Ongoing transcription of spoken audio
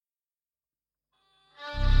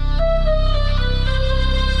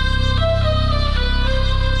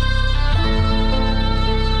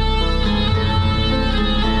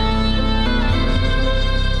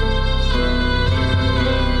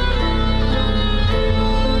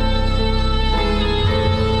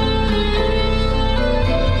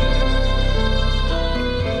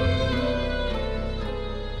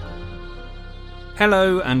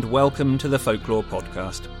Hello and welcome to the Folklore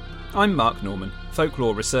Podcast. I'm Mark Norman,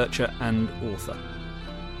 folklore researcher and author.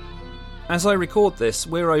 As I record this,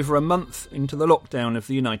 we're over a month into the lockdown of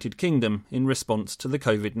the United Kingdom in response to the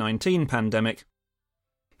COVID-19 pandemic.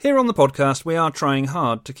 Here on the podcast, we are trying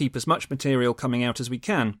hard to keep as much material coming out as we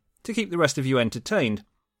can to keep the rest of you entertained,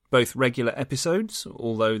 both regular episodes,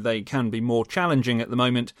 although they can be more challenging at the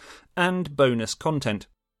moment, and bonus content.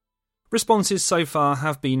 Responses so far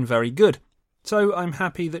have been very good, so I'm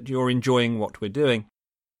happy that you're enjoying what we're doing.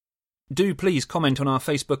 Do please comment on our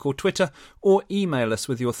Facebook or Twitter, or email us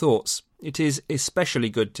with your thoughts. It is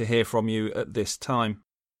especially good to hear from you at this time.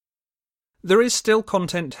 There is still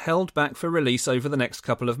content held back for release over the next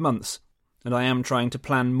couple of months, and I am trying to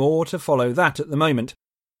plan more to follow that at the moment,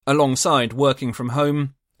 alongside working from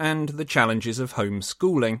home and the challenges of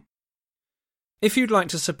homeschooling. If you'd like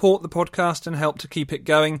to support the podcast and help to keep it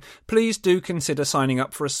going, please do consider signing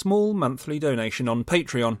up for a small monthly donation on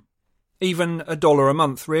Patreon. Even $1 a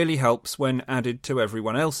month really helps when added to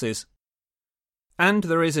everyone else's. And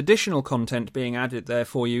there is additional content being added there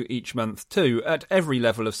for you each month too, at every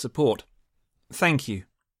level of support. Thank you.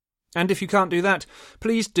 And if you can't do that,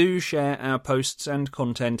 please do share our posts and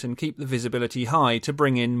content and keep the visibility high to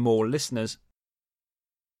bring in more listeners.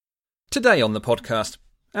 Today on the podcast,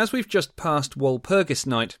 as we've just passed Walpurgis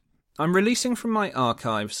Night, I'm releasing from my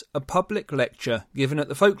archives a public lecture given at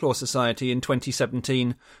the Folklore Society in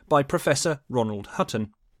 2017 by Professor Ronald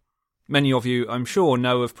Hutton. Many of you, I'm sure,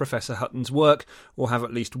 know of Professor Hutton's work or have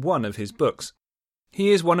at least one of his books.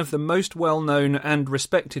 He is one of the most well-known and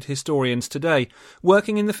respected historians today,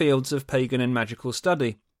 working in the fields of pagan and magical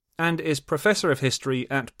study, and is Professor of History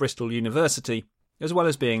at Bristol University, as well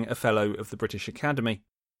as being a Fellow of the British Academy.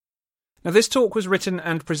 Now, this talk was written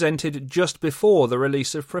and presented just before the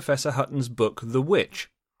release of Professor Hutton's book, The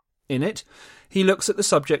Witch. In it, he looks at the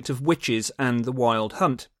subject of witches and the wild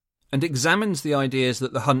hunt, and examines the ideas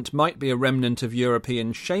that the hunt might be a remnant of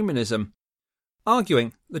European shamanism,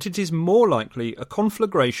 arguing that it is more likely a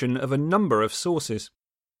conflagration of a number of sources.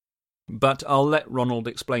 But I'll let Ronald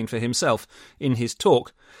explain for himself in his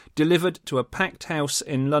talk, delivered to a packed house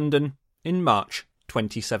in London in March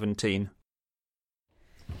 2017.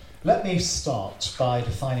 Let me start by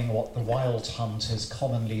defining what the wild hunt is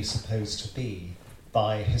commonly supposed to be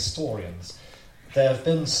by historians. There have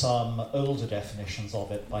been some older definitions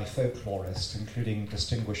of it by folklorists, including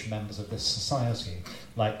distinguished members of this society,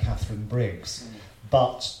 like Catherine Briggs.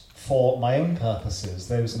 But for my own purposes,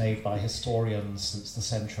 those made by historians since the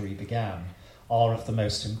century began are of the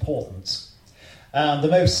most importance. And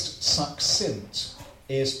the most succinct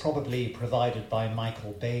is probably provided by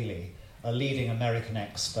Michael Bailey, a leading American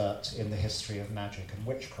expert in the history of magic and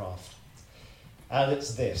witchcraft. And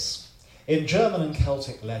it's this. In German and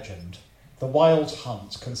Celtic legend, the wild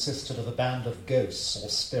hunt consisted of a band of ghosts or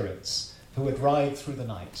spirits who would ride through the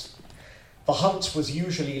night. The hunt was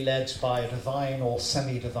usually led by a divine or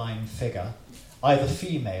semi-divine figure, either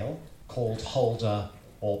female, called Hulda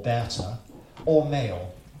or Berta, or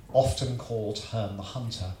male, often called Herne the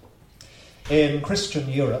Hunter. In Christian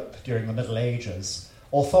Europe during the Middle Ages,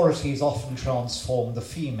 authorities often transformed the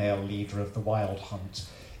female leader of the wild hunt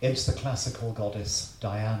into the classical goddess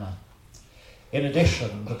Diana. In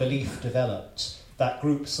addition, the belief developed that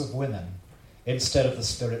groups of women, instead of the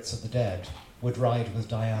spirits of the dead, would ride with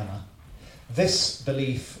Diana. This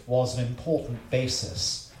belief was an important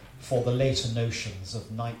basis for the later notions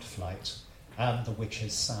of night flight and the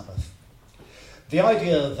witches' Sabbath. The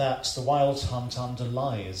idea that the wild hunt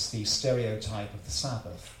underlies the stereotype of the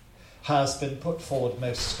Sabbath has been put forward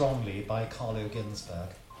most strongly by Carlo Ginzburg,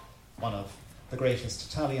 one of the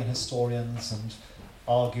greatest Italian historians and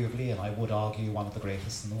arguably, and I would argue, one of the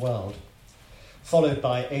greatest in the world, followed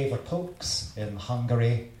by Evert Pulks in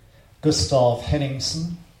Hungary, Gustav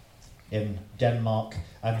Henningsen in Denmark,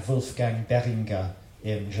 and Wolfgang Beringer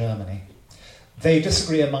in Germany. They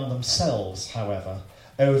disagree among themselves, however,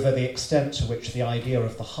 over the extent to which the idea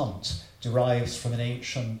of the hunt derives from an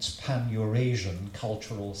ancient pan-Eurasian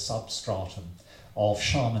cultural substratum of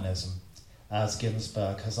shamanism, as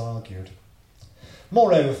Ginzburg has argued.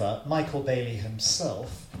 Moreover, Michael Bailey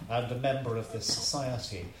himself and a member of this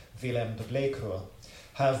society, Willem de Bleecourt,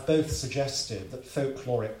 have both suggested that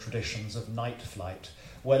folkloric traditions of night flight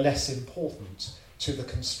were less important to the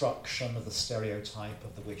construction of the stereotype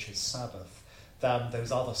of the witches' Sabbath than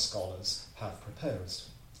those other scholars have proposed.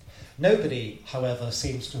 Nobody, however,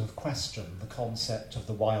 seems to have questioned the concept of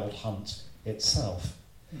the wild hunt itself,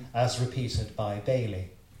 as repeated by Bailey.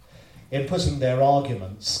 In putting their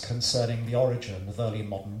arguments concerning the origin of early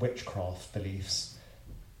modern witchcraft beliefs,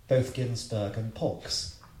 both Ginzburg and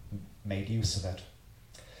Pulks made use of it.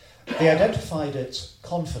 They identified it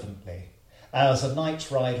confidently as a night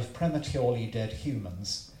ride of prematurely dead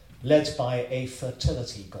humans led by a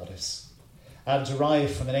fertility goddess and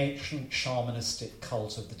derived from an ancient shamanistic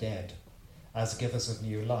cult of the dead as givers of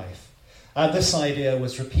new life. And this idea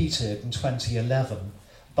was repeated in 2011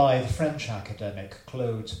 by the French academic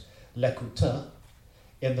Claude Lécouteur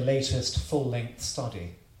in the latest full-length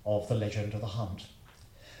study of The Legend of the Hunt.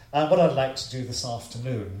 And what I'd like to do this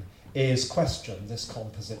afternoon is question this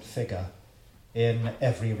composite figure in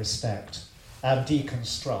every respect and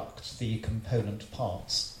deconstruct the component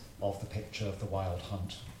parts of the picture of the Wild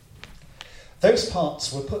Hunt. Those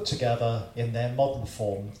parts were put together in their modern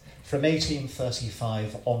form from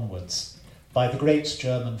 1835 onwards by the great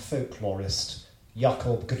German folklorist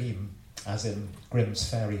Jakob Grimm, as in Grimm's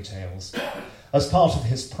fairy tales, as part of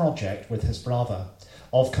his project with his brother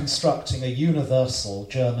of constructing a universal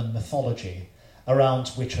German mythology around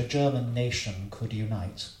which a German nation could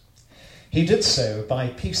unite. He did so by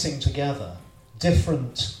piecing together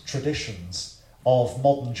different traditions of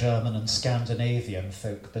modern German and Scandinavian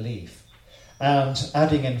folk belief and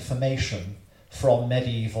adding information from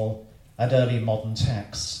medieval and early modern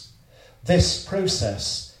texts. This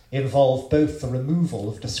process involved both the removal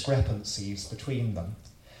of discrepancies between them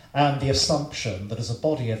and the assumption that as a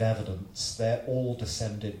body of evidence they're all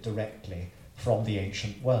descended directly from the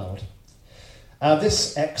ancient world.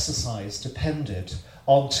 This exercise depended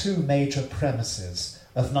on two major premises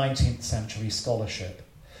of 19th century scholarship,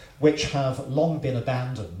 which have long been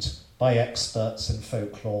abandoned by experts in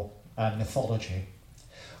folklore and mythology.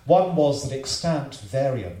 One was that extant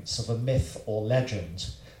variants of a myth or legend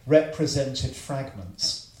represented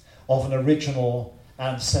fragments of an original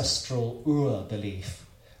ancestral ur-belief,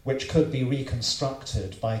 which could be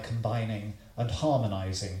reconstructed by combining and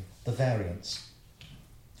harmonising the variants.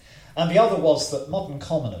 And the other was that modern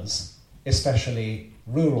commoners, especially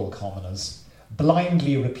rural commoners,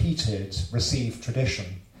 blindly repeated received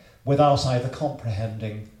tradition without either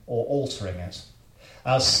comprehending or altering it.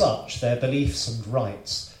 As such, their beliefs and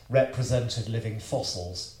rites represented living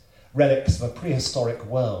fossils, relics of a prehistoric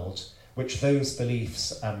world which those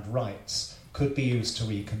beliefs and rites could be used to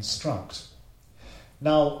reconstruct.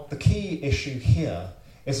 Now, the key issue here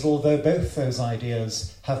is that although both those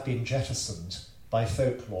ideas have been jettisoned by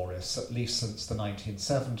folklorists, at least since the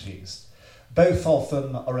 1970s, both of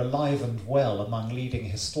them are alive and well among leading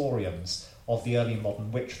historians of the early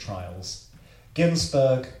modern witch trials.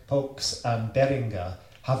 Ginsberg, Paux, and Beringer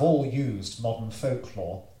have all used modern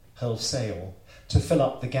folklore wholesale to fill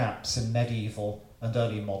up the gaps in medieval and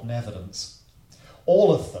early modern evidence.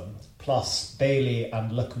 All of them, plus Bailey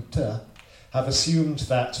and Lécouteur, have assumed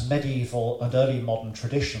that medieval and early modern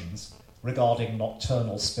traditions regarding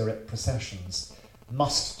nocturnal spirit processions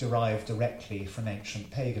must derive directly from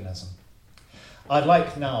ancient paganism. I'd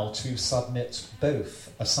like now to submit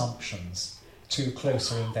both assumptions to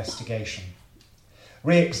closer investigation,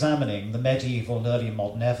 re-examining the medieval and early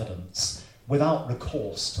modern evidence without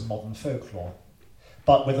recourse to modern folklore,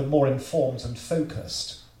 but with a more informed and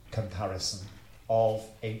focused comparison of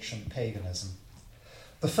ancient paganism.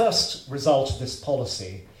 The first result of this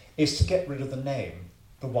policy is to get rid of the name,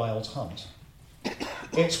 the Wild Hunt.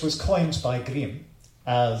 It was coined by Grimm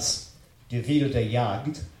as De Wilde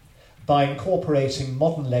Jagd by incorporating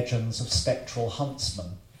modern legends of spectral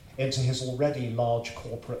huntsmen into his already large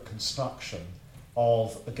corporate construction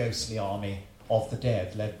of a ghostly army of the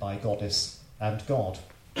dead led by goddess and god.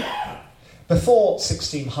 Before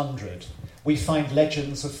 1600, we find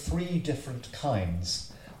legends of three different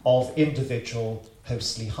kinds of individual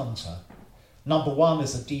hostly hunter. Number one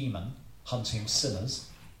is a demon hunting sinners.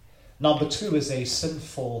 Number two is a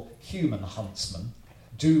sinful human huntsman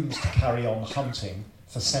doomed to carry on hunting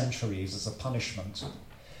for centuries as a punishment.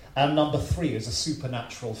 And number three is a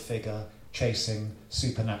supernatural figure chasing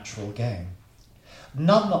supernatural game.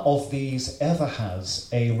 None of these ever has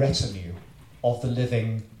a retinue of the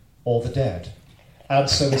living or the dead, and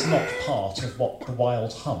so is not part of what the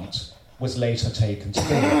Wild Hunt was later taken to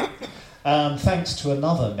be. And thanks to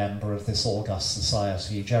another member of this august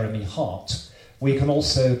society, Jeremy Hart, we can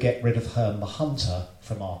also get rid of Herne the Hunter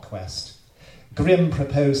from our quest. Grimm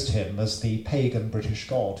proposed him as the pagan British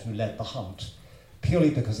god who led the hunt,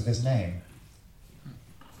 purely because of his name.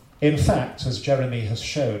 In fact, as Jeremy has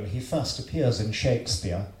shown, he first appears in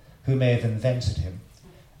Shakespeare, who may have invented him,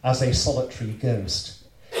 as a solitary ghost.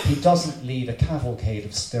 He doesn't lead a cavalcade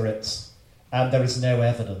of spirits, and there is no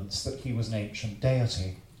evidence that he was an ancient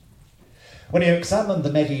deity. When you examine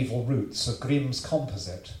the medieval roots of Grimm's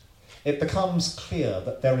composite, it becomes clear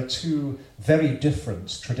that there are two very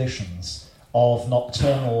different traditions of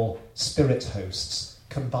nocturnal spirit hosts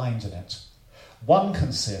combined in it. One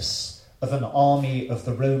consists of an army of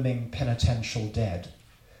the roaming penitential dead,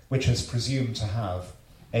 which is presumed to have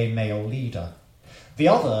a male leader. The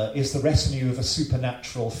other is the retinue of a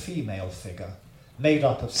supernatural female figure, made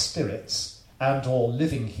up of spirits and or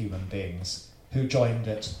living human beings who joined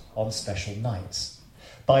it on special nights.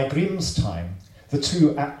 By Grimm's time, the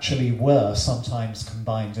two actually were sometimes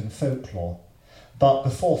combined in folklore, but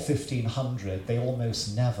before 1500 they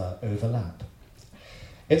almost never overlap.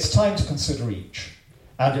 It's time to consider each,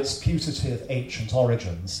 and its putative ancient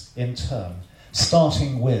origins in turn,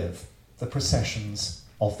 starting with the processions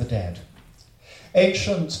of the dead.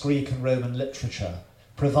 Ancient Greek and Roman literature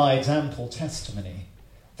provides ample testimony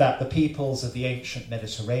that the peoples of the ancient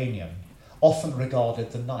Mediterranean often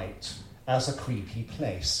regarded the night as a creepy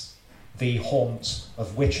place, the haunt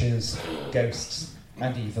of witches, ghosts,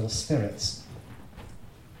 and evil spirits.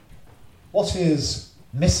 What is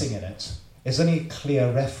missing in it is any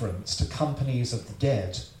clear reference to companies of the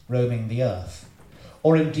dead roaming the earth,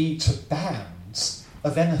 or indeed to bands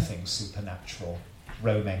of anything supernatural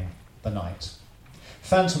roaming the night.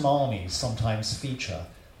 Phantom armies sometimes feature,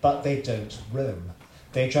 but they don't roam.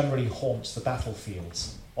 They generally haunt the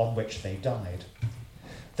battlefields on which they died.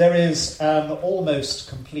 There is an almost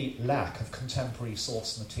complete lack of contemporary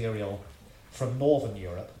source material from Northern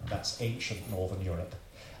Europe, that's ancient Northern Europe,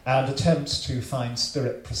 and attempts to find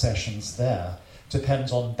spirit processions there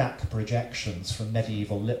depend on back projections from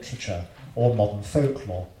medieval literature or modern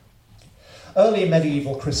folklore. Early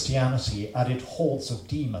medieval Christianity added hordes of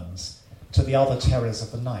demons to the other terrors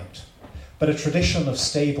of the night, but a tradition of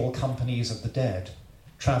stable companies of the dead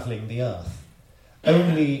travelling the earth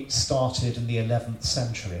only started in the 11th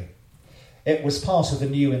century. It was part of a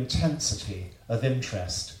new intensity of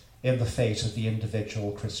interest in the fate of the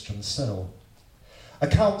individual Christian soul.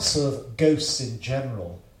 Accounts of ghosts in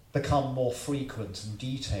general become more frequent and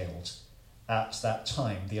detailed at that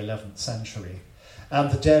time, the 11th century,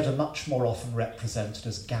 and the dead are much more often represented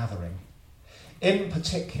as gathering. In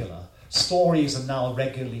particular, stories are now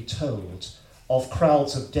regularly told of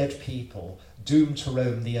crowds of dead people doomed to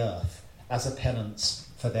roam the earth as a penance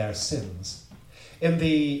for their sins. In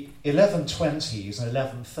the 1120s and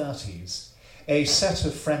 1130s, a set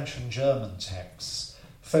of French and German texts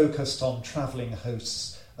focused on travelling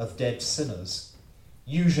hosts of dead sinners,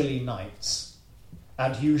 usually knights,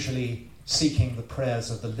 and usually seeking the prayers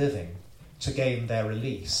of the living to gain their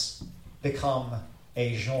release, become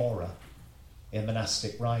a genre in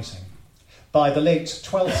monastic writing. By the late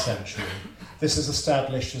 12th century, this is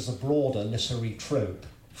established as a broader literary trope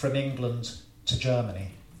from England to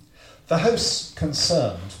Germany. The hosts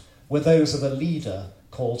concerned were those of a leader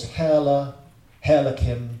called Herla,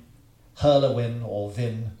 Herlekin, Herlewin or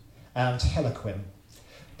Vin, and Helequin,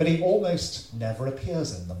 but he almost never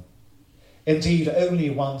appears in them. Indeed, only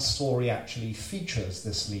one story actually features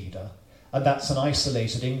this leader, and that's an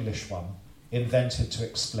isolated English one, invented to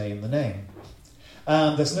explain the name.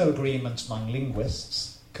 And there's no agreement among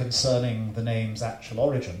linguists concerning the name's actual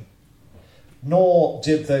origin, nor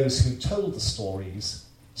did those who told the stories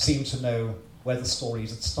seem to know where the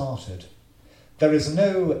stories had started. There is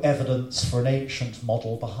no evidence for an ancient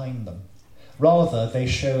model behind them. Rather, they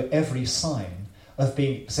show every sign of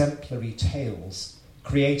being exemplary tales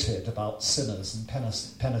created about sinners and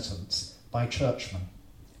penitents by churchmen.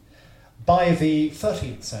 By the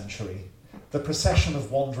 13th century, the procession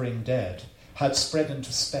of wandering dead had spread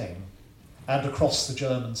into Spain and across the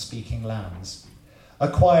German-speaking lands,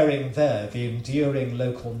 acquiring there the endearing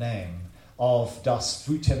local name of Das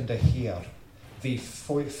Wütende Heer, the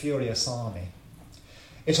Furious Army.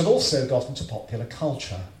 It had also got into popular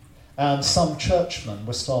culture, and some churchmen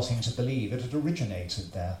were starting to believe it had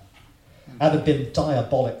originated there and had been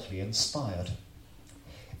diabolically inspired.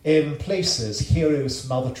 In places, heroes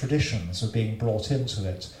from other traditions were being brought into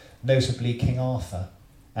it, notably King Arthur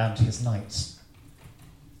and his knights.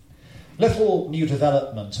 Little new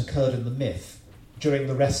development occurred in the myth during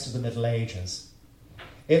the rest of the Middle Ages.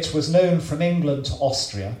 It was known from England to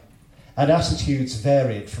Austria, and attitudes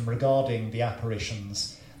varied from regarding the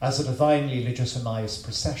apparitions as a divinely legitimised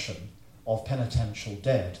procession of penitential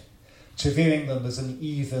dead to viewing them as an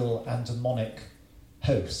evil and demonic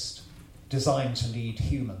host designed to lead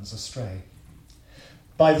humans astray.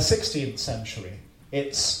 By the 16th century,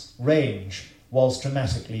 its range was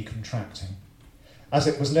dramatically contracting, as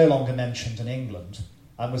it was no longer mentioned in England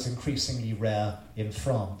and was increasingly rare in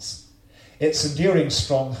France. Its enduring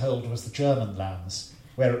stronghold was the German lands,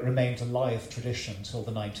 where it remained a live tradition till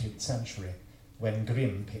the 19th century, when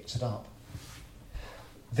Grimm picked it up.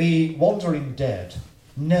 The wandering dead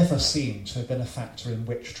never seemed to have been a factor in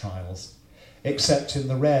witch trials, except in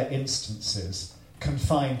the rare instances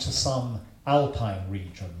confined to some Alpine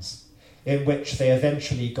regions, in which they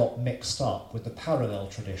eventually got mixed up with the parallel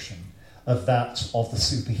tradition of that of the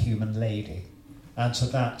superhuman lady, and to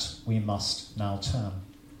that we must now turn.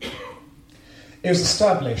 It was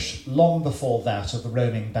established long before that of the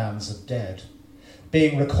roaming bands of dead,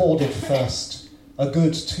 being recorded first a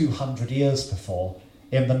good 200 years before,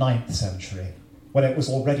 in the 9th century, when it was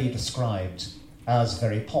already described as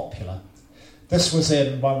very popular. This was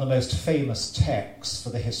in one of the most famous texts for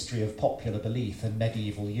the history of popular belief in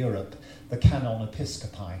medieval Europe, the Canon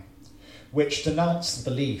Episcopi, which denounced the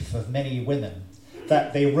belief of many women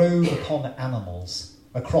that they rode upon animals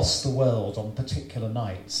across the world on particular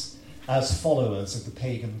nights as followers of the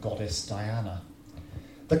pagan goddess Diana.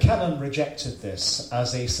 The canon rejected this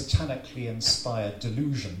as a satanically inspired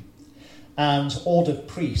delusion and ordered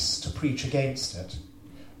priests to preach against it.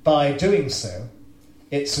 By doing so,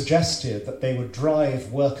 it suggested that they would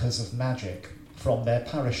drive workers of magic from their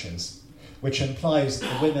parishes, which implies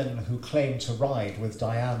that the women who claimed to ride with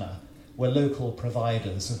Diana were local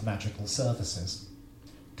providers of magical services.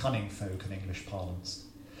 Cunning folk in English parlance.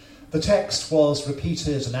 The text was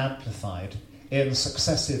repeated and amplified in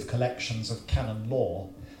successive collections of canon law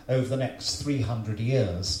over the next 300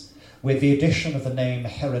 years, with the addition of the name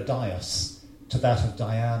Herodias to that of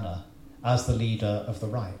Diana as the leader of the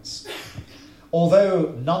rites.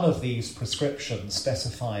 Although none of these prescriptions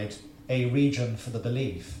specified a region for the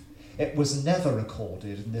belief, it was never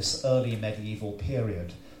recorded in this early medieval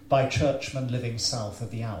period by churchmen living south of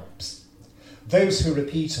the Alps. Those who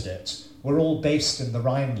repeated it were all based in the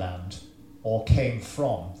Rhineland, or came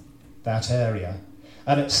from that area,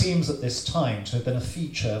 and it seems at this time to have been a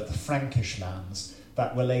feature of the Frankish lands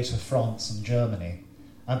that were later France and Germany,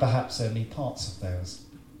 and perhaps only parts of those.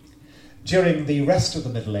 During the rest of the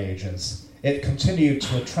Middle Ages, it continued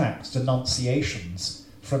to attract denunciations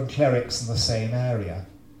from clerics in the same area,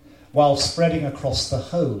 while spreading across the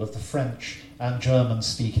whole of the French and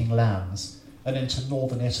German-speaking lands and into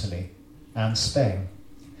northern Italy and Spain.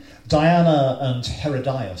 Diana and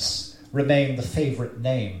Herodias remain the favourite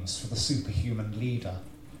names for the superhuman leader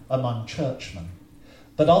among churchmen,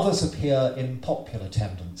 but others appear in popular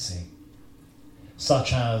tendency,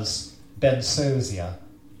 such as Bensosia,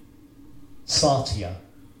 Satia,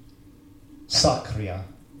 Sacria,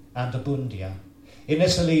 and Abundia. In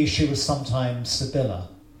Italy, she was sometimes Sibylla,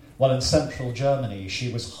 while in central Germany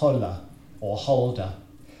she was Holla or Holda,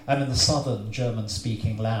 and in the southern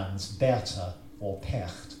German-speaking lands, Berta or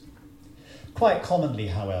Pecht. Quite commonly,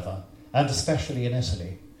 however, and especially in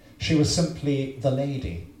Italy, she was simply the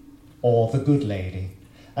lady, or the good lady,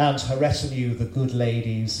 and her retinue the good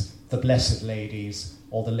ladies, the blessed ladies,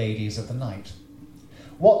 or the ladies of the night.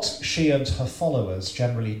 What she and her followers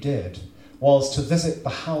generally did was to visit the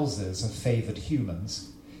houses of favoured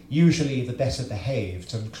humans, usually the better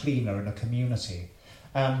behaved and cleaner in a community,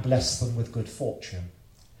 and bless them with good fortune.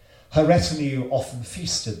 Her retinue often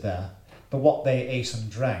feasted there, but what they ate and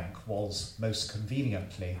drank was, most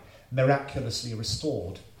conveniently, miraculously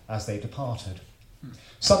restored as they departed.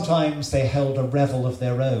 Sometimes they held a revel of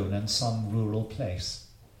their own in some rural place,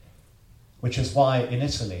 which is why in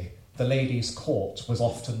Italy the ladies' court was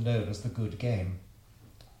often known as the good game.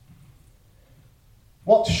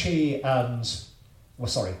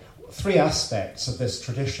 Three aspects of this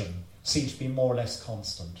tradition seem to be more or less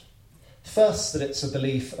constant. First, that it's a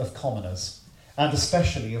belief of commoners, and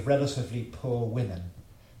especially of relatively poor women,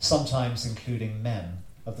 sometimes including men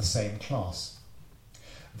of the same class.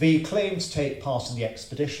 The claim to take part in the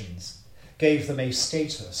expeditions gave them a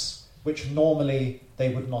status which normally they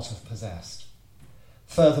would not have possessed.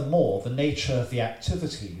 Furthermore, the nature of the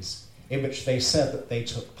activities in which they said that they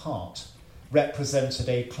took part represented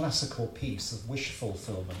a classical piece of wish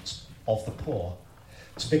fulfillment of the poor,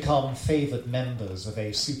 to become favoured members of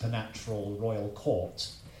a supernatural royal court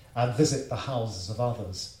and visit the houses of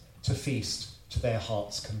others to feast to their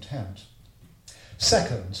heart's content.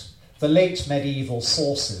 Second, the late medieval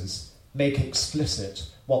sources make explicit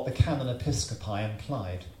what the Canon Episcopi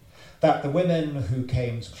implied, that the women who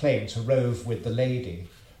came to claim to rove with the lady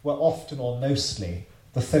were often or mostly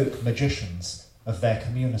the folk magicians of their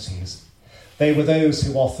communities. They were those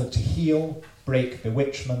who offered to heal, break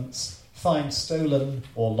bewitchments, find stolen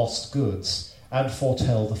or lost goods, and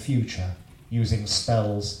foretell the future, using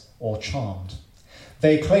spells or charmed.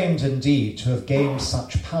 They claimed indeed to have gained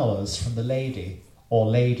such powers from the lady or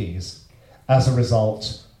ladies as a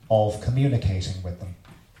result of communicating with them.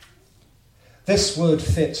 This would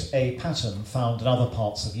fit a pattern found in other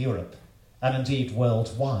parts of Europe, and indeed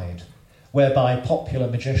worldwide, whereby popular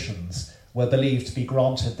magicians were believed to be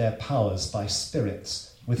granted their powers by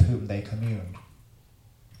spirits with whom they communed.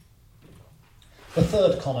 The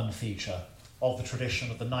third common feature of the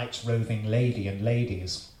tradition of the knight roving lady and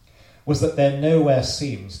ladies was that there nowhere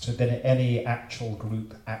seems to have been any actual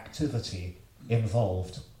group activity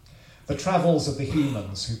involved. The travels of the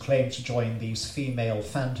humans who claimed to join these female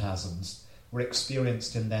phantasms were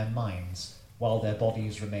experienced in their minds while their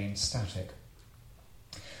bodies remained static.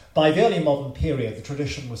 By the early modern period, the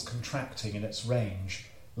tradition was contracting in its range,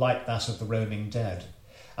 like that of the roaming dead,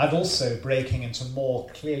 and also breaking into more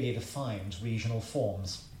clearly defined regional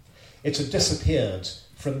forms. It had disappeared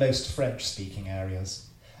from most French-speaking areas,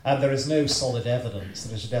 and there is no solid evidence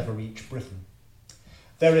that it had ever reached Britain.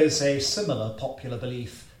 There is a similar popular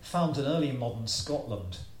belief found in early modern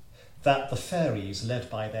Scotland that the fairies, led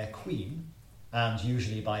by their queen, and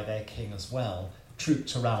usually by their king as well,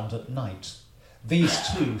 trooped around at night. These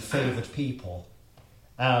too favoured people,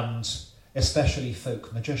 and especially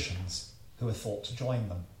folk magicians who were thought to join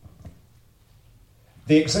them.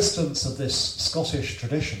 The existence of this Scottish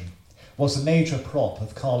tradition was a major prop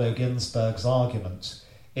of Carlo Ginzburg's argument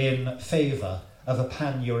in favour of a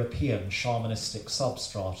pan-European shamanistic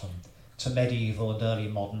substratum to medieval and early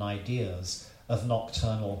modern ideas of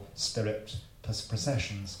nocturnal spirit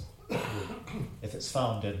processions. If it's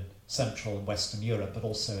found in Central and Western Europe, but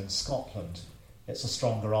also in Scotland, it's a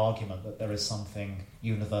stronger argument that there is something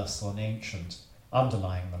universal and ancient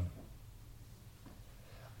underlying them.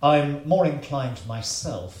 I'm more inclined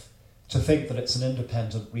myself to think that it's an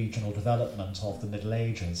independent regional development of the Middle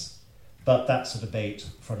Ages, but that's a debate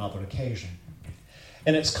for another occasion.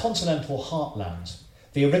 In its continental heartland,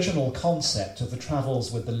 the original concept of the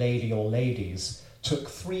travels with the lady or ladies took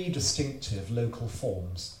three distinctive local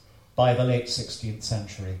forms by the late 16th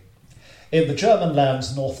century. In the German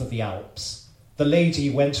lands north of the Alps, the lady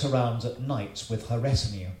went around at night with her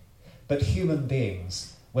retinue, but human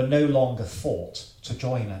beings were no longer thought to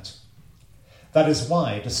join it. That is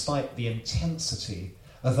why, despite the intensity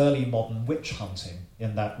of early modern witch hunting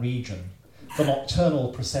in that region, the nocturnal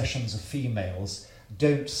processions of females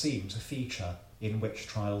don't seem to feature in witch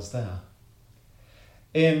trials there.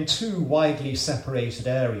 In two widely separated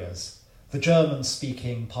areas, the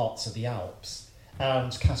German-speaking parts of the Alps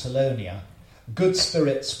and Catalonia, good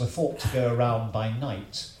spirits were thought to go around by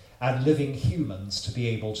night and living humans to be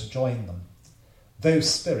able to join them. Those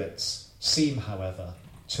spirits seem, however,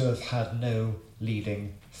 to have had no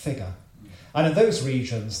leading figure. And in those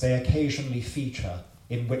regions, they occasionally feature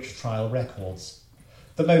in witch trial records.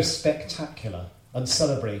 The most spectacular and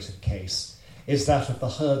celebrated case is that of the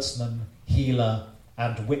herdsman, healer,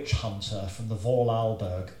 and witch hunter from the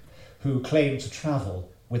Vorarlberg, who claimed to travel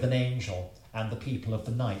with an angel and the people of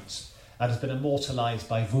the night, and has been immortalised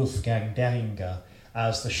by Wolfgang Deringer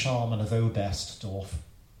as the shaman of Oberstdorf.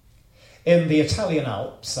 In the Italian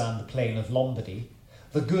Alps and the plain of Lombardy,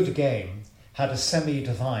 the good game had a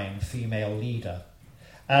semi-divine female leader,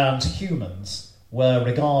 and humans were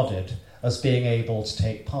regarded as being able to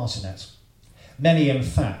take part in it. Many, in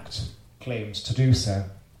fact, claimed to do so,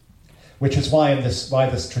 which is why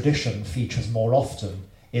this tradition features more often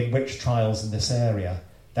in witch trials in this area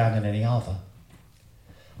than in any other.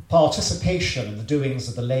 Participation in the doings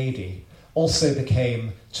of the lady also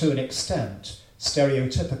became, to an extent,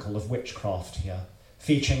 stereotypical of witchcraft here,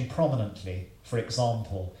 featuring prominently, for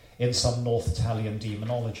example, in some North Italian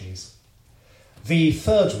demonologies. The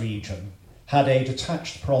third region had a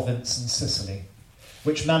detached province in Sicily,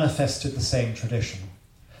 which manifested the same tradition,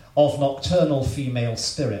 of nocturnal female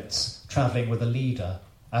spirits travelling with a leader,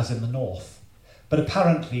 as in the north, but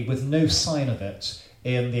apparently with no sign of it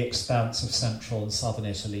in the expanse of central and southern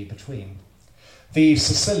Italy between. The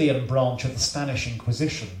Sicilian branch of the Spanish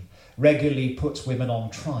Inquisition regularly put women on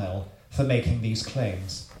trial for making these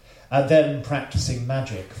claims, and then practicing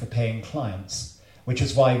magic for paying clients, which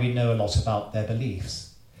is why we know a lot about their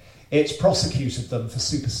beliefs. It prosecuted them for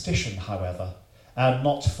superstition, however, and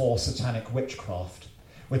not for satanic witchcraft,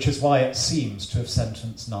 which is why it seems to have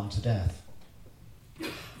sentenced none to death.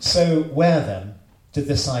 So where, then, did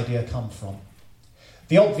this idea come from?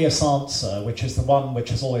 The obvious answer, which is the one which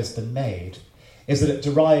has always been made, is that it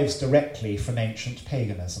derives directly from ancient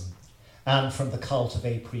paganism and from the cult of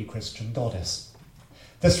a pre-Christian goddess.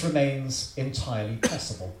 This remains entirely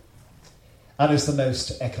possible and is the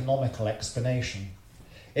most economical explanation.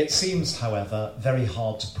 It seems, however, very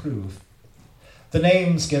hard to prove. The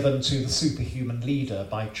names given to the superhuman leader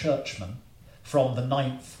by churchmen from the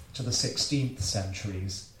 9th to the 16th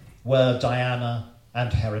centuries were Diana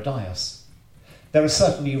and Herodias. There are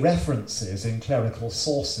certainly references in clerical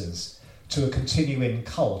sources to a continuing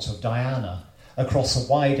cult of Diana across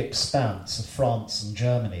a wide expanse of France and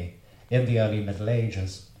Germany in the early Middle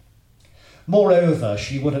Ages. Moreover,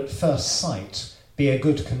 she would at first sight be a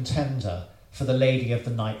good contender for the Lady of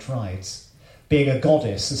the Night Rides, being a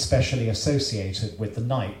goddess especially associated with the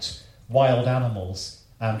night, wild animals,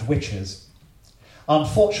 and witches.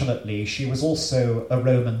 Unfortunately, she was also a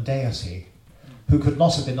Roman deity who could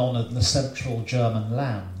not have been honoured in the central German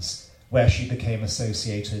lands where she became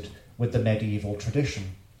associated with the medieval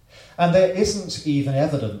tradition. And there isn't even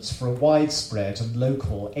evidence for a widespread and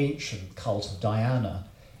local ancient cult of Diana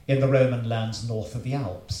in the Roman lands north of the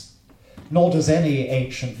Alps, nor does any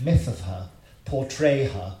ancient myth of her portray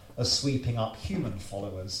her as sweeping up human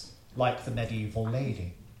followers like the medieval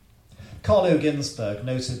lady. Carlo Ginzburg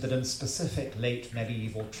noted that in specific late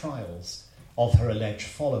medieval trials of her alleged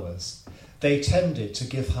followers, they tended to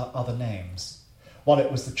give her other names, while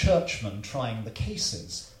it was the churchmen trying the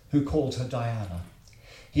cases who called her Diana.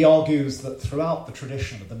 He argues that throughout the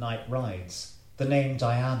tradition of the night rides, the name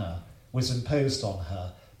Diana was imposed on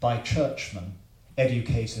her by churchmen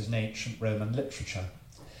educated in ancient Roman literature.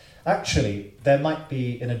 Actually, there might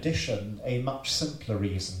be, in addition, a much simpler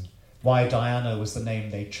reason why Diana was the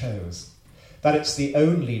name they chose, that it's the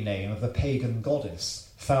only name of a pagan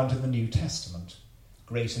goddess found in the New Testament,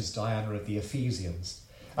 great as Diana of the Ephesians,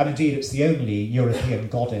 and indeed it's the only European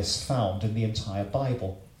goddess found in the entire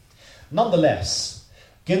Bible. Nonetheless,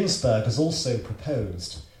 Ginzburg has also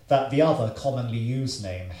proposed that the other commonly used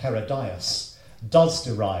name, Herodias, does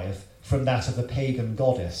derive from that of a pagan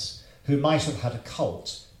goddess who might have had a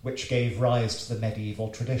cult which gave rise to the medieval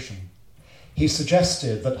tradition. He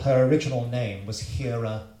suggested that her original name was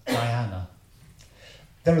Hera Diana.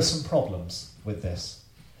 There are some problems with this.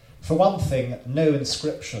 For one thing, no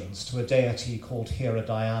inscriptions to a deity called Hera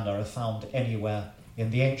Diana are found anywhere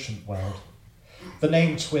in the ancient world. The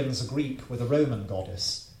name twins a Greek with a Roman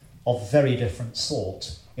goddess of very different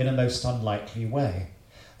sort in a most unlikely way.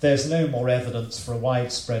 There's no more evidence for a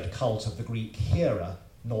widespread cult of the Greek Hera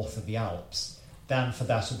north of the Alps than for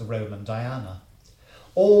that of the Roman Diana.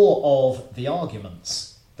 All of the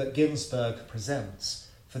arguments that Ginzburg presents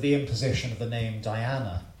for the imposition of the name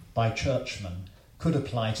Diana by churchmen could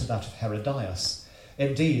apply to that of Herodias.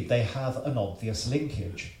 Indeed, they have an obvious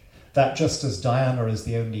linkage, that just as Diana is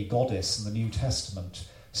the only goddess in the New Testament,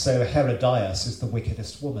 so Herodias is the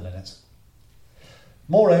wickedest woman in it.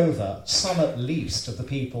 Moreover, some at least of the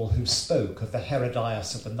people who spoke of the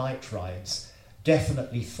Herodias of the night rides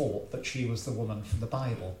definitely thought that she was the woman from the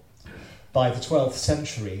Bible. By the 12th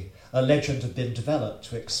century, a legend had been developed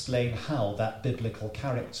to explain how that biblical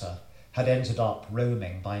character had ended up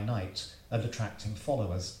roaming by night and attracting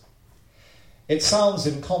followers. It sounds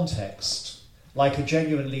in context like a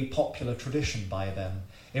genuinely popular tradition by them,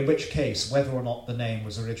 in which case, whether or not the name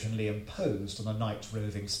was originally imposed on a night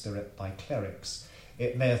roving spirit by clerics,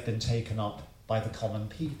 it may have been taken up by the common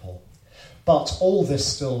people. But all this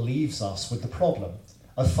still leaves us with the problem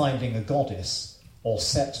of finding a goddess or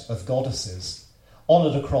set of goddesses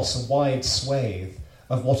honoured across a wide swathe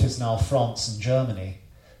of what is now France and Germany,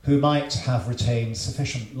 who might have retained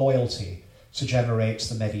sufficient loyalty to generate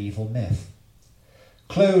the medieval myth.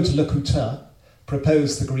 Claude Lecouteur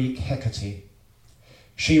proposed the Greek Hecate.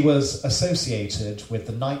 She was associated with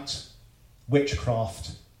the night,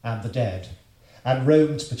 witchcraft, and the dead, and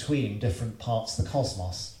roamed between different parts of the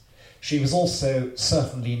cosmos. She was also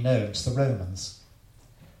certainly known to the Romans.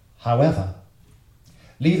 However,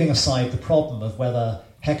 leaving aside the problem of whether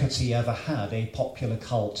Hecate ever had a popular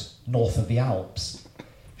cult north of the Alps,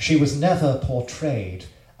 she was never portrayed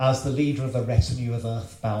as the leader of a retinue of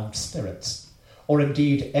earthbound spirits, or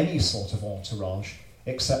indeed any sort of entourage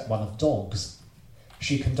except one of dogs.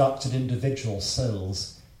 She conducted individual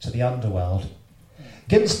souls to the underworld.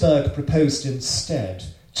 Ginzburg proposed instead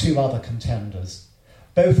two other contenders,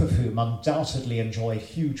 both of whom undoubtedly enjoyed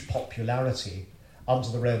huge popularity under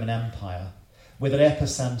the Roman Empire, with an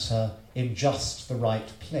epicentre in just the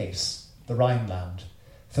right place, the Rhineland,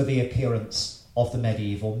 for the appearance of the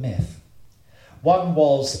medieval myth. One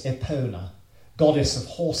was Epona, goddess of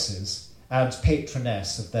horses and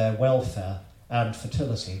patroness of their welfare and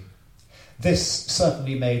fertility. This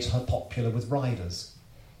certainly made her popular with riders,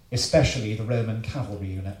 especially the Roman cavalry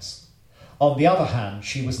units. On the other hand,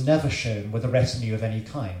 she was never shown with a retinue of any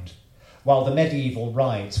kind, while the medieval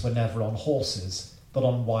rides were never on horses, but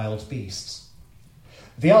on wild beasts.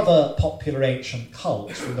 The other popular ancient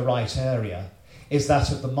cult from the right area is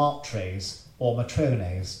that of the matres, or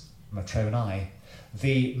matronae,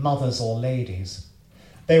 the mothers or ladies.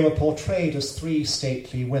 They were portrayed as three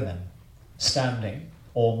stately women, standing,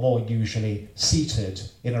 or more usually seated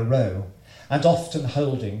in a row, and often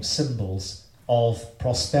holding symbols of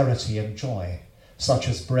prosperity and joy, such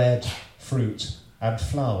as bread, fruit, and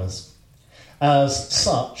flowers. As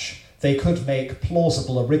such, they could make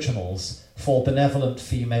plausible originals for benevolent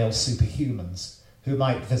female superhumans who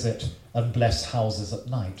might visit and bless houses at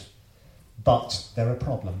night. But there are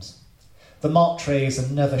problems. The martres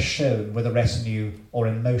are never shown with a retinue or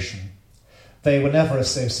in motion. They were never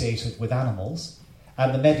associated with animals,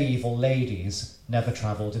 and the medieval ladies never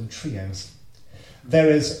travelled in trios. There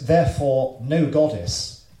is therefore no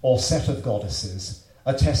goddess or set of goddesses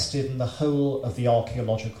attested in the whole of the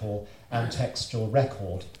archaeological and textual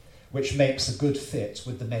record, which makes a good fit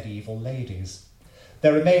with the medieval ladies.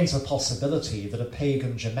 There remains a possibility that a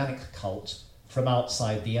pagan Germanic cult from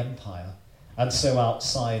outside the empire, and so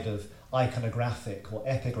outside of iconographic or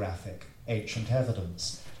epigraphic ancient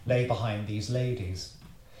evidence, lay behind these ladies.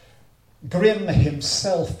 Grimm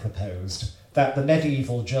himself proposed that the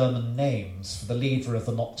medieval German names for the leader of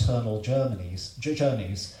the nocturnal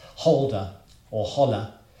journeys, Holder or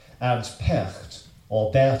Holle, and Percht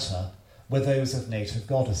or Bertha, were those of native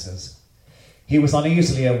goddesses. He was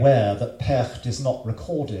uneasily aware that Percht is not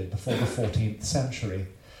recorded before the 14th century,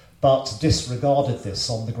 but disregarded this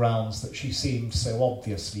on the grounds that she seemed so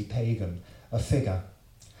obviously pagan a figure.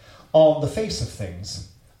 On the face of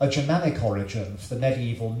things, a Germanic origin for the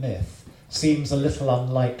medieval myth seems a little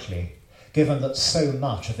unlikely, given that so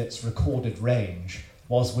much of its recorded range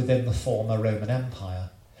was within the former Roman Empire.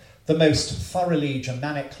 The most thoroughly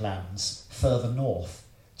Germanic lands further north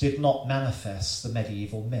did not manifest the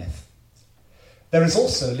medieval myth. There is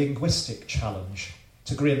also a linguistic challenge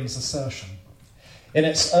to Grimm's assertion. In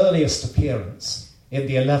its earliest appearance, in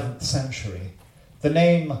the 11th century, the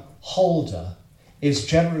name Holder is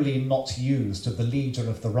generally not used of the leader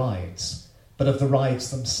of the rides, but of the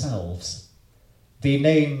rides themselves. The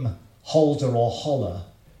name Holder or Holle,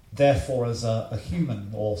 therefore as a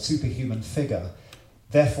human or superhuman figure,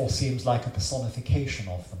 therefore seems like a personification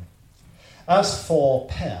of them. As for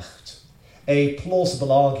Percht, a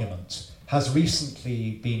plausible argument has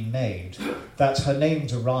recently been made that her name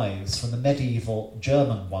derives from the medieval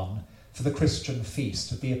German one for the Christian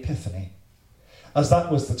feast of the Epiphany. As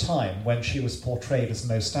that was the time when she was portrayed as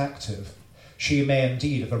most active, she may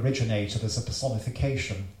indeed have originated as a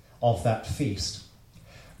personification of that feast.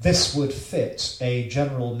 This would fit a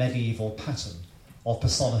general medieval pattern of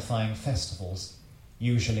personifying festivals,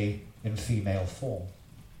 usually in female form.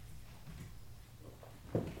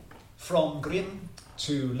 From Grimm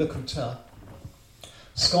to Le Couteur,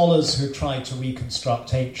 scholars who try to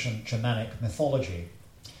reconstruct ancient Germanic mythology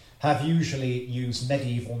have usually used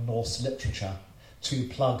medieval Norse literature to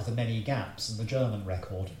plug the many gaps in the German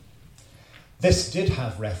record. This did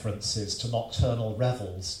have references to nocturnal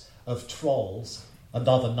revels of trolls and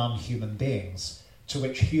other non-human beings to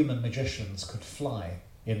which human magicians could fly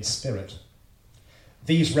in spirit.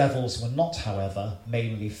 These revels were not, however,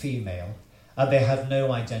 mainly female, and they had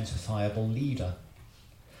no identifiable leader.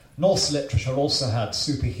 Norse literature also had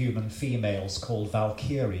superhuman females called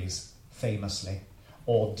Valkyries, famously,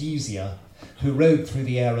 or Disia, who rode through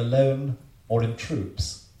the air alone or in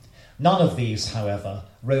troops. None of these, however,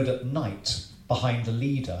 rode at night behind a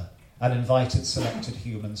leader and invited selected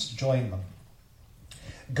humans to join them.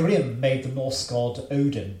 Grimm made the Norse god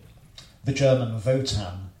Odin, the German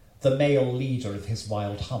Wotan, the male leader of his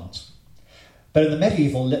wild hunt. But in the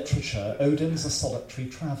medieval literature, Odin's a solitary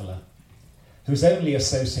traveller, who's only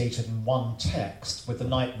associated in one text with the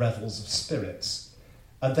night revels of spirits,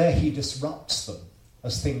 and there he disrupts them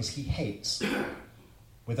as things he hates,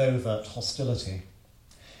 with overt hostility.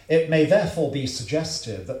 It may therefore be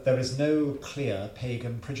suggested that there is no clear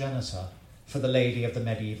pagan progenitor for the lady of the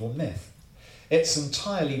medieval myth. It's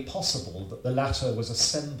entirely possible that the latter was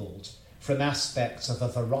assembled from aspects of a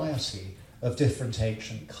variety of different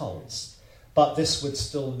ancient cults, but this would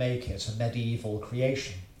still make it a medieval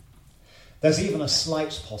creation. There's even a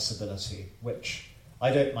slight possibility, which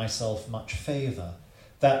I don't myself much favour,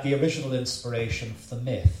 that the original inspiration for the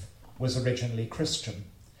myth was originally Christian,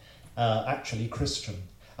 and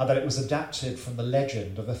that it was adapted from the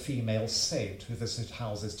legend of a female saint who visited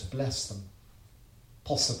houses to bless them.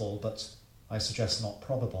 Possible, but I suggest not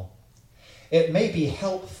probable. It may be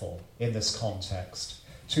helpful in this context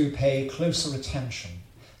to pay closer attention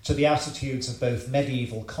to the attitudes of both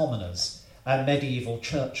medieval commoners and medieval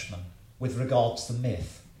churchmen with regard to the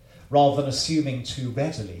myth, rather than assuming too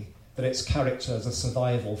readily that its character as a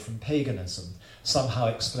survival from paganism somehow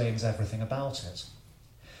explains everything about it.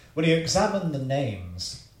 When you examine the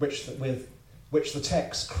names with which the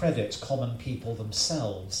texts credit common people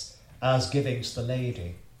themselves as giving to the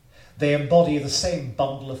lady, they embody the same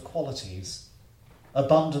bundle of qualities: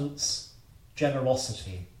 abundance,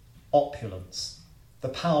 generosity, opulence, the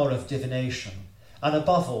power of divination, and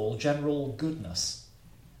above all, general goodness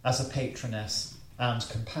as a patroness and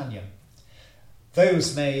companion.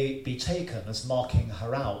 Those may be taken as marking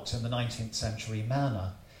her out in the 19th century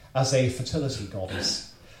manner as a fertility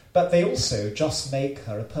goddess, but they also just make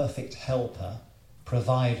her a perfect helper,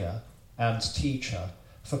 provider, and teacher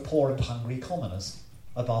for poor and hungry commoners,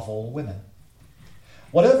 above all women.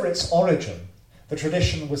 Whatever its origin, the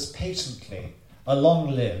tradition was patently a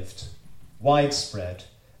long-lived, widespread,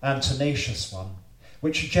 and tenacious one,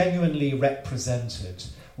 which genuinely represented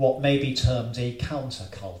what may be termed a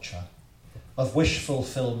counterculture of wish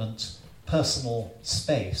fulfillment, personal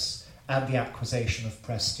space, and the acquisition of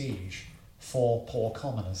prestige for poor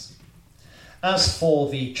commoners. As for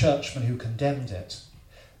the churchmen who condemned it,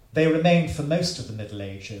 they remained for most of the Middle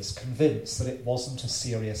Ages convinced that it wasn't a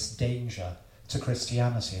serious danger to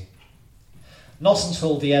Christianity. Not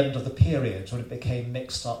until the end of the period, when it became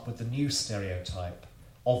mixed up with the new stereotype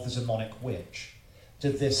of the demonic witch,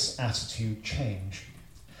 did this attitude change.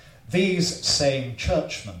 These same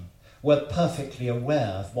churchmen were perfectly aware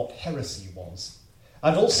of what heresy was,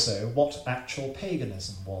 and also what actual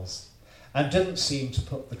paganism was, and didn't seem to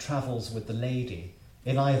put the travels with the lady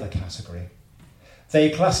in either category. They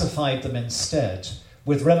classified them instead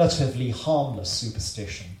with relatively harmless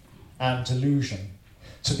superstition and delusion,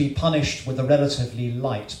 to be punished with a relatively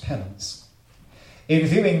light penance. In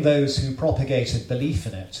viewing those who propagated belief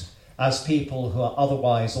in it as people who are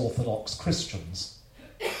otherwise Orthodox Christians,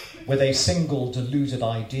 with a single deluded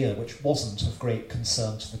idea which wasn't of great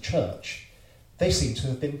concern to the church, they seem to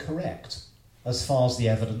have been correct, as far as the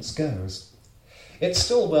evidence goes. It's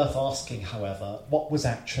still worth asking, however, what was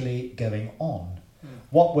actually going on.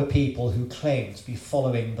 What were people who claimed to be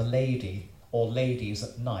following the lady or ladies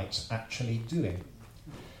at night actually doing?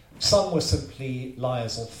 Some were simply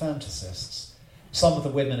liars or fantasists. Some of the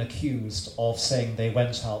women accused of saying they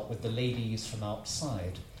went out with the ladies from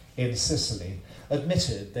outside in Sicily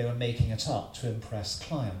admitted they were making it up to impress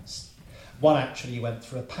clients. One actually went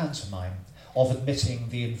through a pantomime of admitting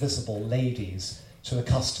the invisible ladies to a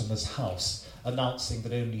customer's house, announcing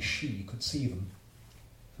that only she could see them.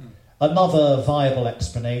 Another viable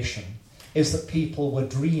explanation is that people were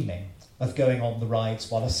dreaming of going on the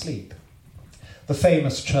rides while asleep. The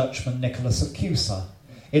famous churchman Nicholas of Cusa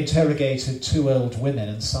interrogated two old women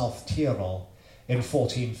in South Tyrol in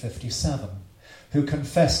 1457 who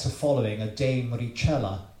confessed to following a Dame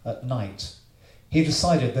Ricella at night. He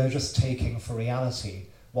decided they were just taking for reality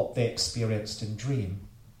what they experienced in dream.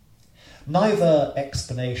 Neither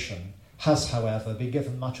explanation has, however, been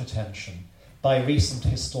given much attention by recent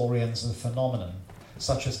historians of the phenomenon,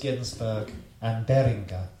 such as Ginsberg and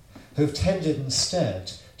Beringer, who've tended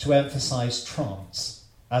instead to emphasise trance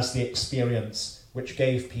as the experience which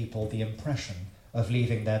gave people the impression of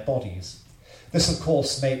leaving their bodies. This, of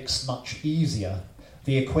course, makes much easier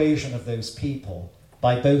the equation of those people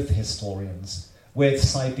by both historians with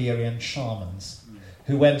Siberian shamans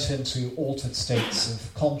who went into altered states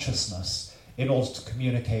of consciousness in order to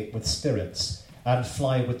communicate with spirits and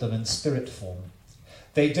fly with them in spirit form.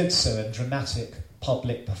 They did so in dramatic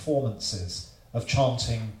public performances of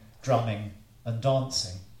chanting, drumming, and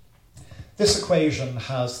dancing. This equation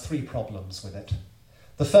has three problems with it.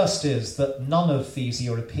 The first is that none of these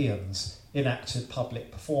Europeans enacted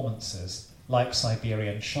public performances like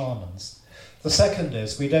Siberian shamans. The second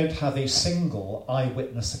is we don't have a single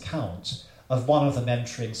eyewitness account of one of them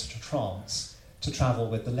entering such a trance to travel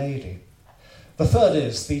with the lady. The third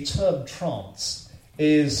is the term trance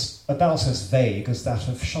is about as vague as that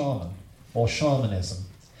of shaman or shamanism.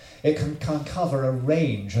 It can cover a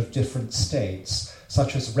range of different states,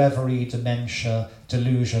 such as reverie, dementia,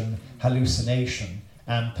 delusion, hallucination,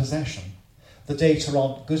 and possession. The data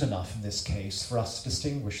aren't good enough in this case for us to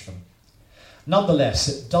distinguish them. Nonetheless,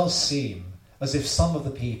 it does seem as if some of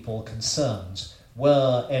the people concerned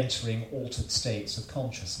were entering altered states of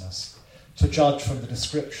consciousness, to judge from the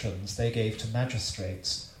descriptions they gave to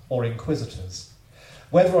magistrates or inquisitors.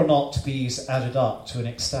 Whether or not these added up to an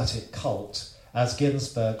ecstatic cult, as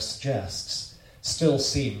Ginsberg suggests, still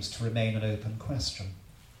seems to remain an open question.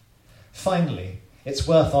 Finally, it's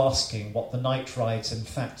worth asking what the night rides in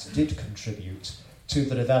fact did contribute to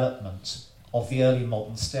the development of the early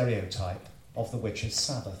modern stereotype of the witch's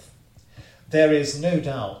Sabbath. There is no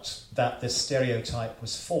doubt that this stereotype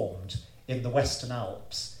was formed in the Western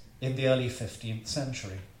Alps in the early 15th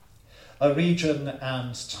century, a region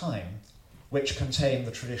and time which contain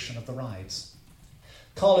the tradition of the rides.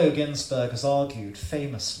 Carlo Ginzburg has argued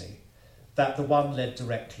famously that the one led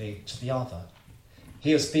directly to the other.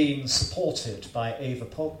 He has been supported by Eva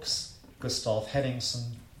Pogge, Gustav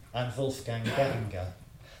Henningsen, and Wolfgang Beringer.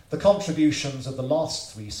 The contributions of the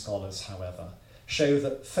last three scholars, however, show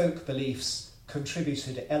that folk beliefs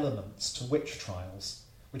contributed elements to witch trials,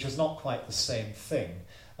 which is not quite the same thing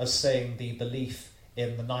as saying the belief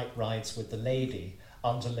in the night rides with the lady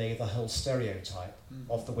underlay the whole stereotype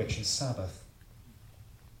of the witch's Sabbath.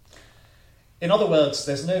 In other words,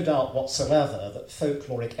 there's no doubt whatsoever that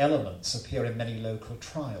folkloric elements appear in many local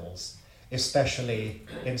trials, especially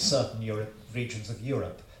in certain regions of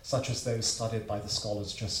Europe, such as those studied by the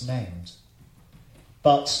scholars just named.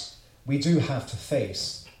 But we do have to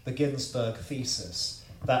face the Ginsberg thesis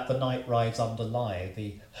that the night rides underlie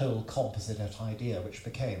the whole composite idea which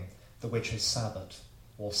became the witch's Sabbath,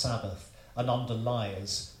 or Sabbath, and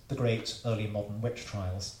underlies the great early modern witch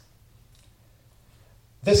trials.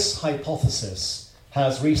 This hypothesis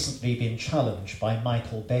has recently been challenged by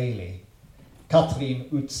Michael Bailey, Katrien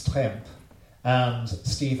Utztremp, and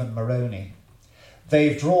Stephen Moroney.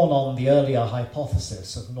 They've drawn on the earlier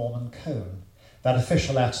hypothesis of Norman Cohn that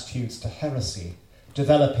official attitudes to heresy,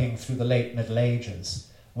 developing through the late Middle Ages,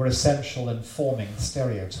 were essential in forming the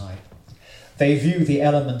stereotype. They view the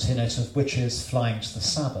element in it of witches flying to the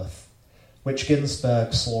Sabbath, which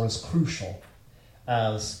Ginsberg saw as crucial,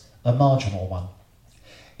 as a marginal one.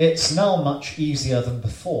 It's now much easier than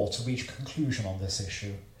before to reach a conclusion on this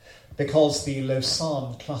issue, because the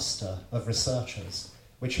Lausanne cluster of researchers,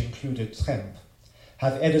 which included Tremp,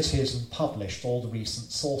 have edited and published all the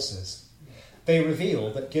recent sources. They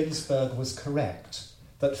reveal that Ginsberg was correct,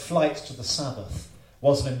 that flight to the Sabbath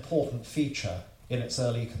was an important feature in its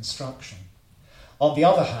early construction. On the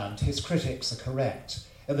other hand, his critics are correct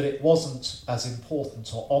in that it wasn't as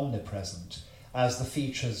important or omnipresent as the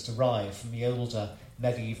features derived from the older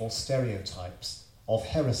medieval stereotypes of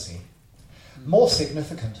heresy. More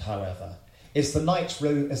significant, however, is that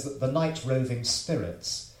the night roving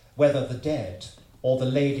spirits, whether the dead or the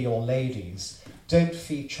lady or ladies, don't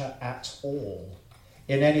feature at all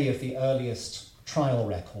in any of the earliest trial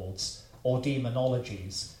records or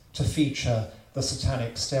demonologies to feature the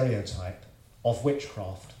satanic stereotype of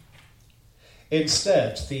witchcraft.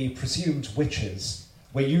 Instead, the presumed witches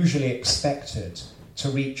were usually expected to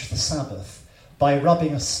reach the Sabbath by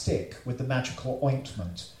rubbing a stick with the magical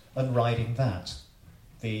ointment and riding that,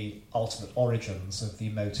 the ultimate origins of the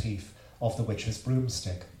motif of the witch's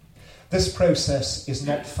broomstick. This process is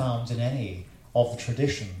not found in any of the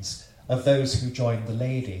traditions of those who joined the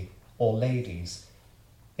lady or ladies.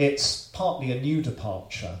 It's partly a new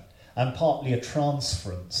departure and partly a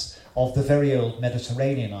transference of the very old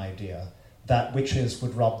Mediterranean idea that witches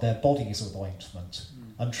would rub their bodies with ointment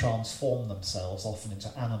and transform themselves, often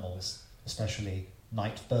into animals, especially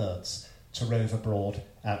night birds, to rove abroad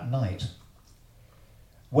at night.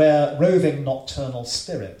 Where roving nocturnal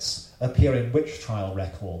spirits appear in witch trial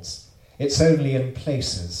records, it's only in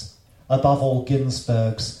places, above all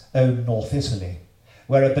Ginsberg's own North Italy,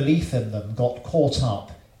 where a belief in them got caught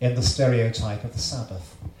up in the stereotype of the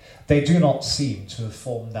Sabbath. They do not seem to have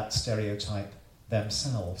formed that stereotype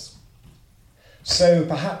themselves. So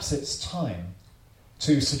perhaps it's time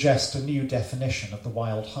to suggest a new definition of the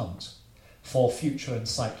wild hunt for future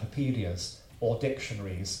encyclopedias or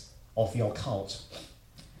dictionaries of the occult.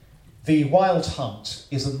 The wild hunt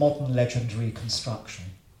is a modern legendary construction,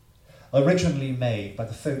 originally made by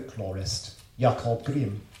the folklorist Jakob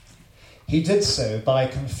Grimm. He did so by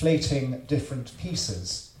conflating different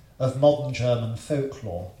pieces of modern German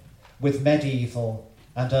folklore with medieval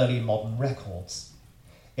and early modern records.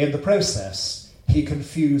 In the process, he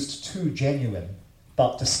confused two genuine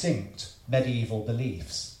but distinct medieval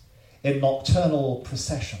beliefs in nocturnal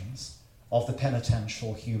processions of the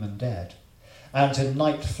penitential human dead and in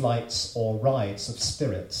night flights or rides of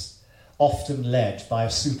spirits, often led by a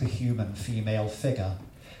superhuman female figure,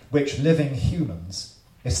 which living humans,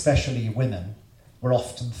 especially women, were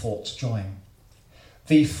often thought to join.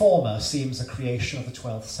 The former seems a creation of the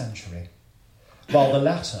 12th century, while the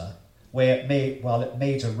latter, while it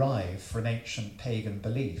may derive from ancient pagan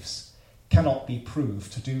beliefs, cannot be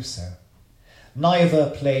proved to do so.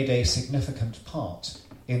 Neither played a significant part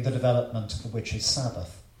in the development of the witches'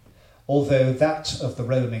 Sabbath, although that of the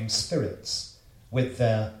roaming spirits, with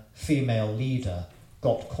their female leader,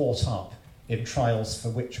 got caught up in trials for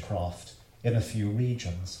witchcraft in a few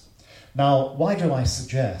regions. Now, why do I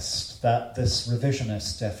suggest that this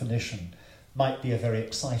revisionist definition might be a very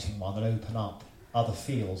exciting one and open up other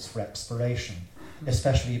fields for exploration,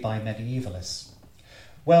 especially by medievalists?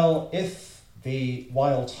 Well, if the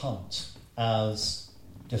wild hunt, as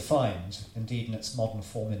defined, indeed in its modern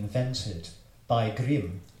form invented, by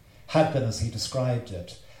Grimm, had been as he described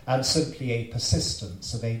it, and simply a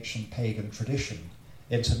persistence of ancient pagan tradition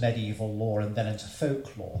into medieval lore and then into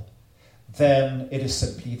folklore, then it is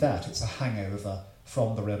simply that. It's a hangover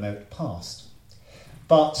from the remote past.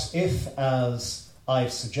 But if, as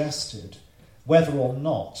I've suggested, whether or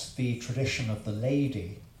not the tradition of the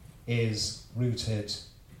lady is rooted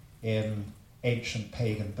in ancient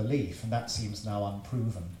pagan belief, and that seems now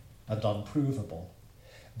unproven and unprovable.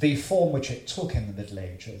 The form which it took in the Middle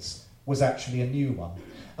Ages was actually a new one,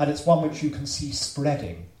 and it's one which you can see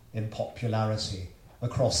spreading in popularity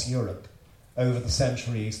across Europe over the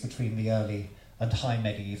centuries between the early and high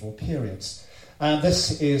medieval periods. And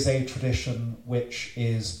this is a tradition which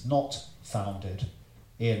is not founded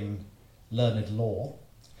in learned law,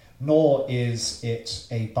 nor is it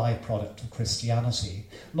a byproduct of Christianity,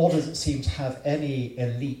 nor does it seem to have any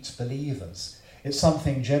elite believers. It's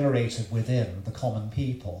something generated within the common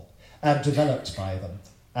people and developed by them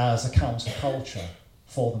as a counterculture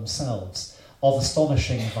for themselves of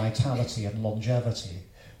astonishing vitality and longevity,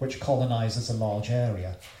 which colonizes a large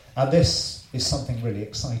area. And this is something really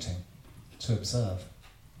exciting to observe.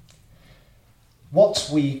 What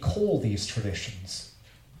we call these traditions,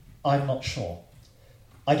 I'm not sure.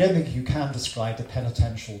 I don't think you can describe the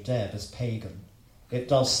penitential dead as pagan. It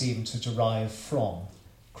does seem to derive from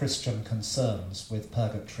Christian concerns with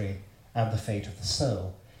purgatory and the fate of the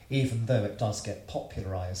soul, even though it does get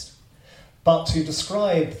popularized. But to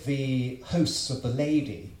describe the hosts of the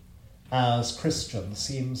lady as Christian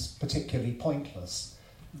seems particularly pointless,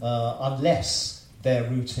 unless they're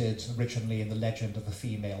rooted originally in the legend of a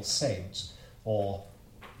female saint, or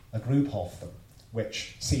a group of them,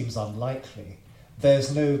 which seems unlikely.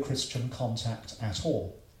 There's no Christian contact at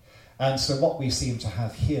all. And so what we seem to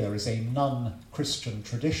have here is a non-Christian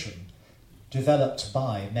tradition developed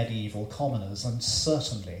by medieval commoners and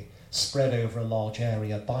certainly spread over a large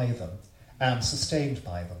area by them and sustained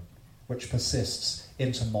by them, which persists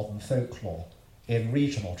into modern folklore in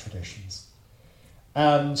regional traditions.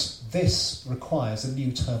 And this requires a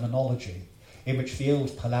new terminology in which the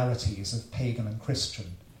old polarities of pagan and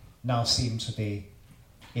Christian now seem to be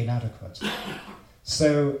inadequate.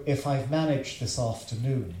 So if I've managed this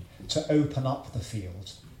afternoon to open up the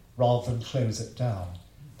field rather than close it down,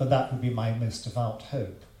 then that would be my most devout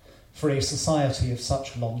hope for a society of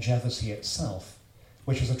such longevity itself,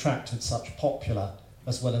 which has attracted such popular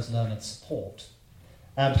as well as learned support,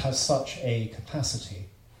 and has such a capacity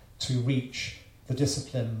to reach the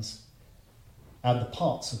disciplines and the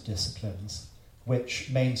parts of disciplines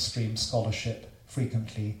which mainstream scholarship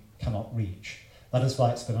frequently cannot reach. That is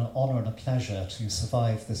why it's been an honour and a pleasure to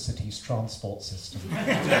survive the city's transport system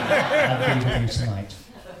and be with you tonight.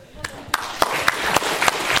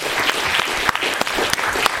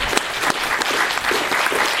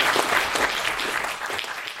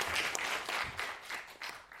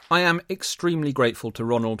 I am extremely grateful to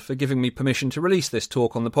Ronald for giving me permission to release this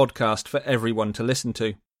talk on the podcast for everyone to listen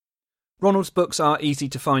to. Ronald's books are easy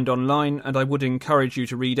to find online, and I would encourage you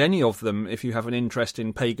to read any of them if you have an interest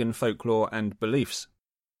in pagan folklore and beliefs.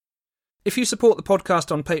 If you support the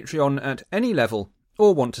podcast on Patreon at any level,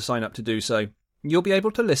 or want to sign up to do so, you'll be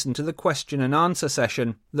able to listen to the question and answer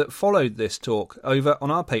session that followed this talk over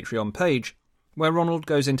on our Patreon page, where Ronald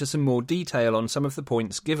goes into some more detail on some of the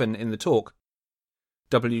points given in the talk.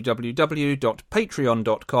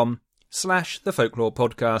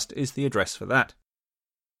 www.patreon.com/thefolklorepodcast is the address for that.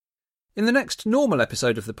 In the next normal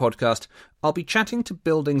episode of the podcast, I'll be chatting to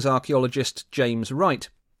buildings archaeologist James Wright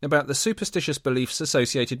about the superstitious beliefs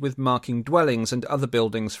associated with marking dwellings and other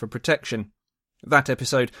buildings for protection. That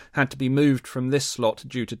episode had to be moved from this slot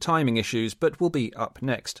due to timing issues, but will be up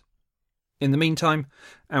next. In the meantime,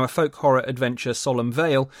 our folk horror adventure Solemn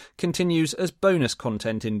Vale continues as bonus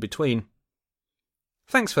content in between.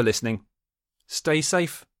 Thanks for listening. Stay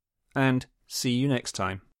safe, and see you next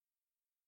time.